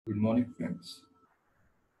Good morning, friends.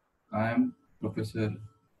 I am Professor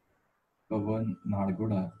Pavan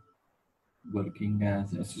Nargoda, working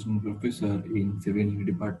as Assistant Professor in Civil Engineering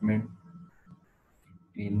Department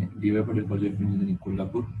in D.Y. Patil College of Engineering,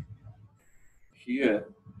 Kolhapur. Here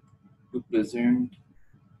to present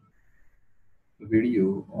a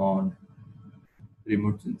video on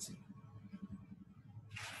remote sensing.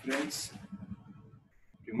 Friends,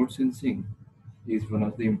 remote sensing is one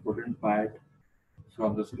of the important part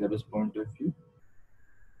from the syllabus point of view.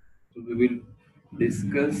 So we will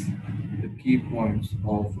discuss the key points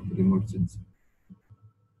of remote sensing.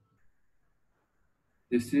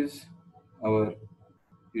 This is our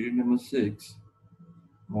unit number 6,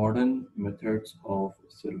 modern methods of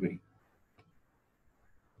surveying.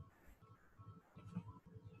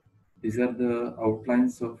 These are the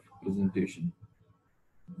outlines of presentation.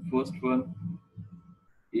 First one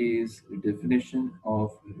is the definition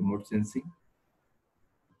of remote sensing.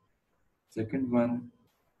 Second one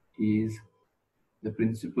is the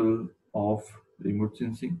principle of remote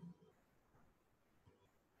sensing.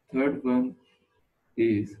 Third one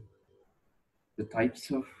is the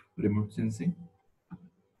types of remote sensing.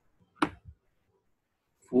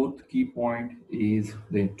 Fourth key point is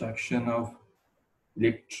the interaction of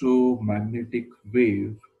electromagnetic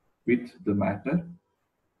wave with the matter.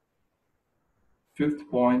 Fifth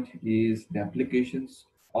point is the applications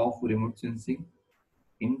of remote sensing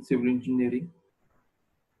in civil engineering.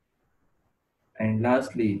 And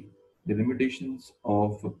lastly, the limitations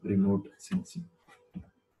of remote sensing.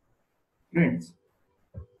 Friends,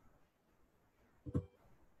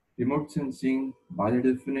 remote sensing by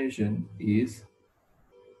the definition is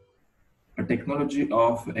a technology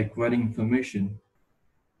of acquiring information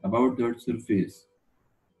about the Earth's surface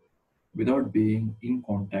without being in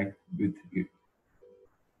contact with it.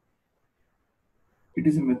 It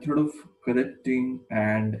is a method of collecting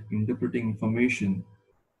and interpreting information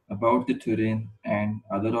about the terrain and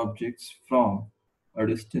other objects from a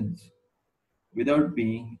distance without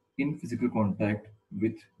being in physical contact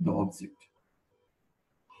with the object.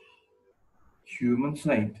 Human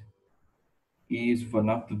sight is one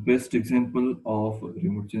of the best example of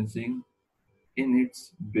remote sensing in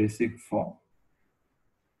its basic form.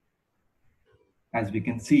 As we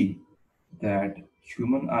can see that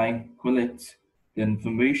human eye collects the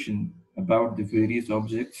information about the various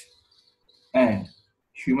objects and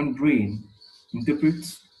human brain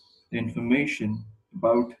interprets the information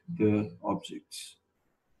about the objects.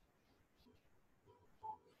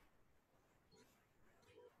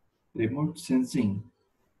 Remote sensing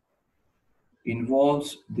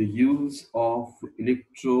involves the use of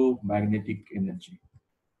electromagnetic energy.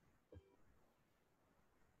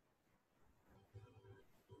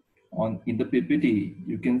 In the PPT,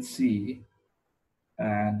 you can see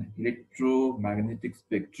an electromagnetic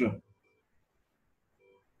spectrum,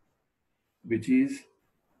 which is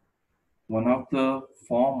one of the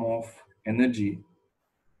form of energy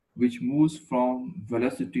which moves from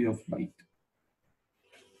velocity of light.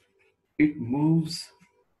 It moves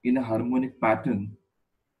in a harmonic pattern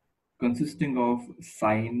consisting of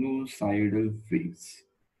sinusoidal waves.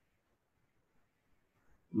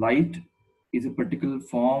 Light is a particular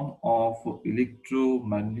form of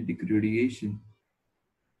electromagnetic radiation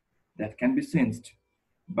that can be sensed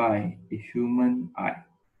by a human eye.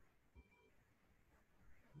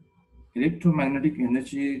 Electromagnetic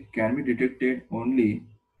energy can be detected only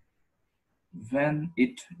when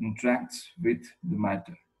it interacts with the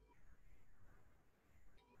matter.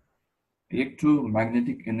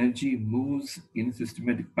 Electromagnetic energy moves in a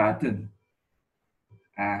systematic pattern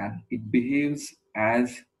and it behaves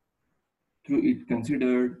as though it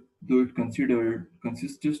considered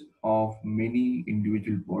consists of many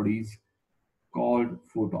individual bodies called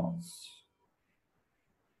photons.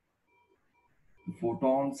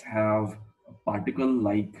 Photons have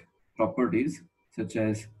particle-like properties such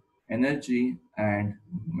as energy and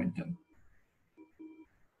momentum.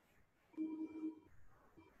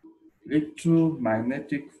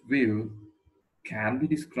 Electromagnetic wave can be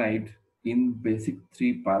described in basic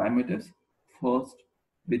three parameters. First,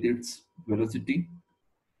 with its velocity.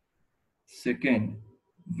 Second,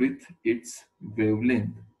 with its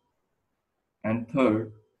wavelength. And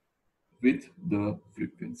third, with the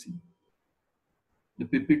frequency. The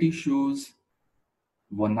PPT shows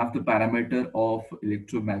one of the parameter of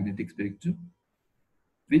electromagnetic spectrum,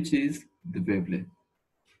 which is the wavelength.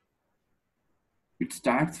 It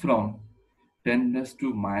starts from 10 raised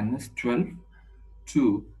to minus 12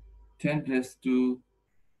 to 10 raised to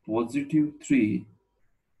positive 3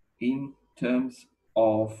 in terms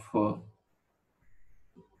of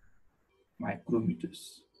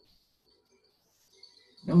micrometers.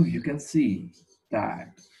 Now you can see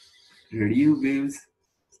that radio waves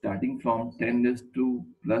starting from 10 raised to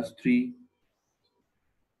plus 3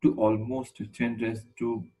 to almost 10 raised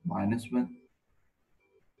to minus 1,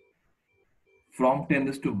 from 10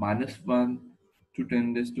 raised to minus 1 to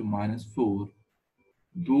 10 raised to minus 4,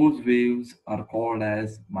 those waves are called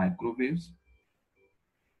as microwaves.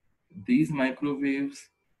 These microwaves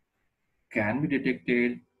can be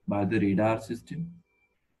detected by the radar system.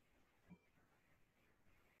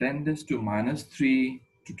 10 raised to minus 3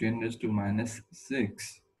 to 10 raised to minus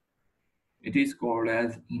 6, it is called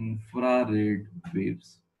as infrared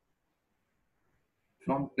waves.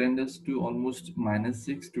 From 10 raised to almost minus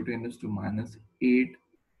 6 to 10 raised to minus 8,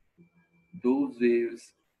 those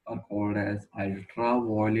waves are called as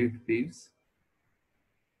ultraviolet waves.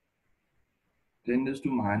 10 raised to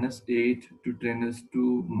minus 8 to 10 raised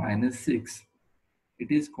to minus 6, it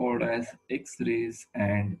is called as X-rays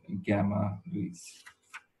and gamma rays.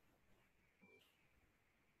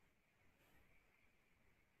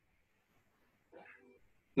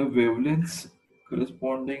 The wavelengths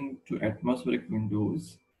corresponding to atmospheric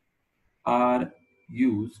windows are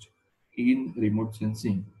used in remote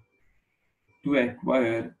sensing to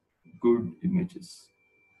acquire good images.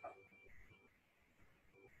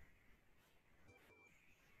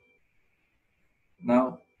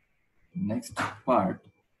 Now, next part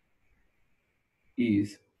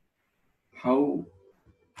is how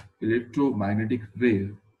electromagnetic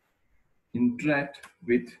wave interact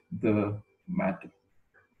with the matter.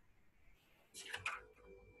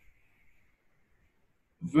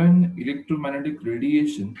 When electromagnetic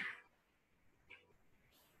radiation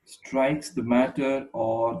strikes the matter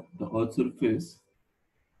or the Earth's surface,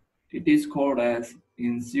 it is called as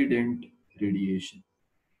incident radiation.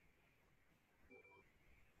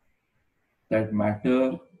 That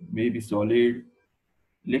matter may be solid,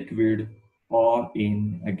 liquid, or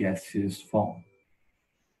in a gaseous form.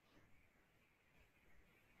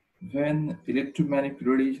 When electromagnetic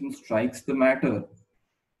radiation strikes the matter,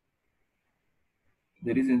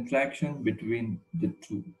 there is interaction between the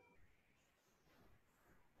two.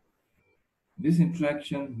 This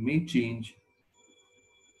interaction may change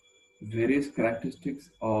various characteristics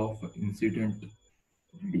of incident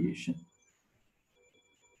radiation,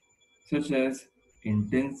 such as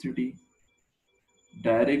intensity,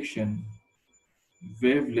 direction,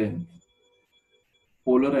 wavelength,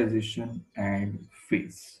 polarization, and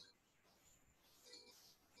phase.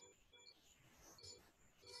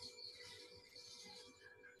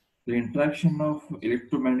 The interaction of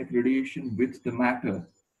electromagnetic radiation with the matter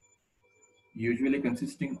usually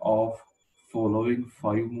consisting of following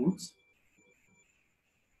five modes.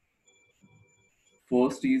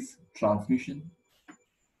 First is transmission,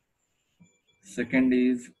 second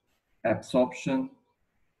is absorption,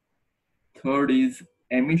 third is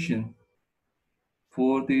emission,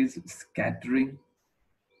 fourth is scattering,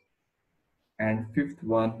 and fifth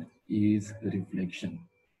one is reflection.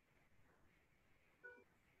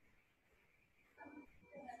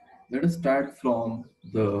 Let us start from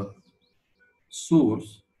the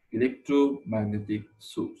source, electromagnetic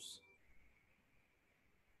source.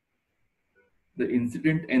 The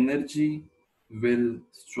incident energy will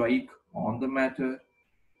strike on the matter.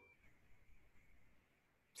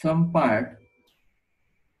 Some part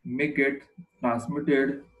may get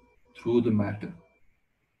transmitted through the matter.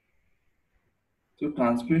 So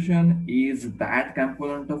transmission is that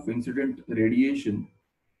component of incident radiation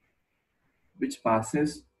which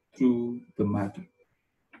passes through the matter.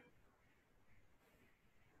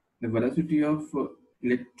 The velocity of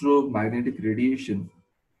electromagnetic radiation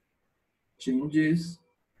changes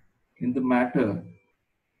in the matter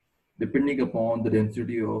depending upon the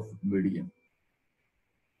density of medium.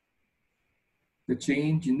 The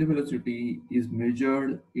change in the velocity is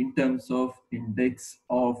measured in terms of index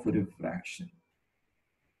of refraction.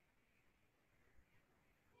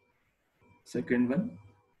 Second one,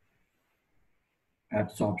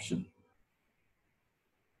 absorption.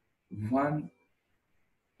 One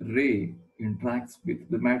ray interacts with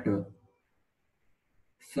the matter.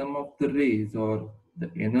 Some of the rays or the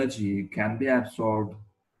energy can be absorbed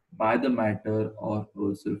by the matter or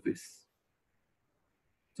Earth's surface.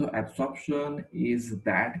 So absorption is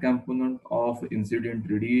that component of incident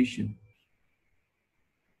radiation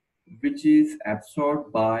which is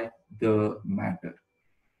absorbed by the matter.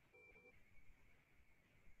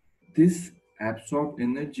 This absorbed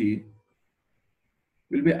energy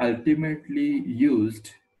will be ultimately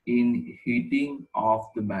used in heating of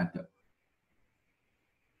the matter.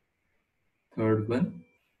 Third one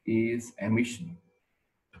is emission.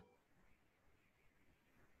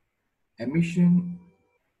 Emission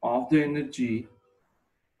of the energy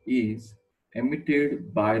is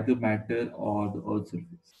emitted by the matter or the Earth's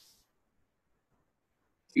surface.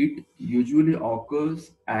 It usually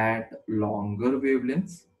occurs at longer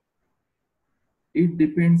wavelengths. It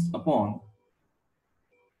depends upon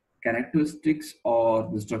characteristics or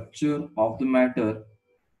the structure of the matter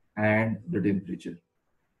and the temperature.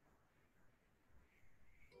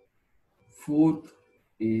 Fourth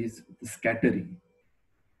is the scattering.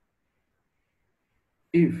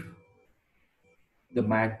 If the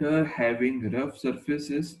matter having rough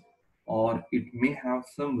surfaces or it may have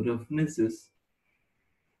some roughnesses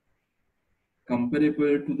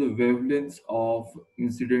comparable to the wavelengths of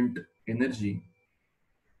incident energy,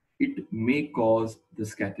 it may cause the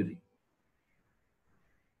scattering.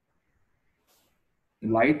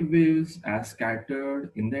 Light waves are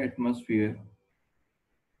scattered in the atmosphere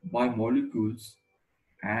by molecules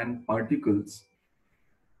and particles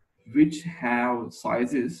which have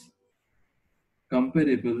sizes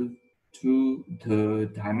comparable to the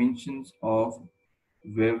dimensions of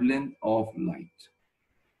wavelength of light.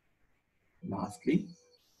 Lastly,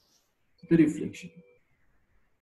 the reflection.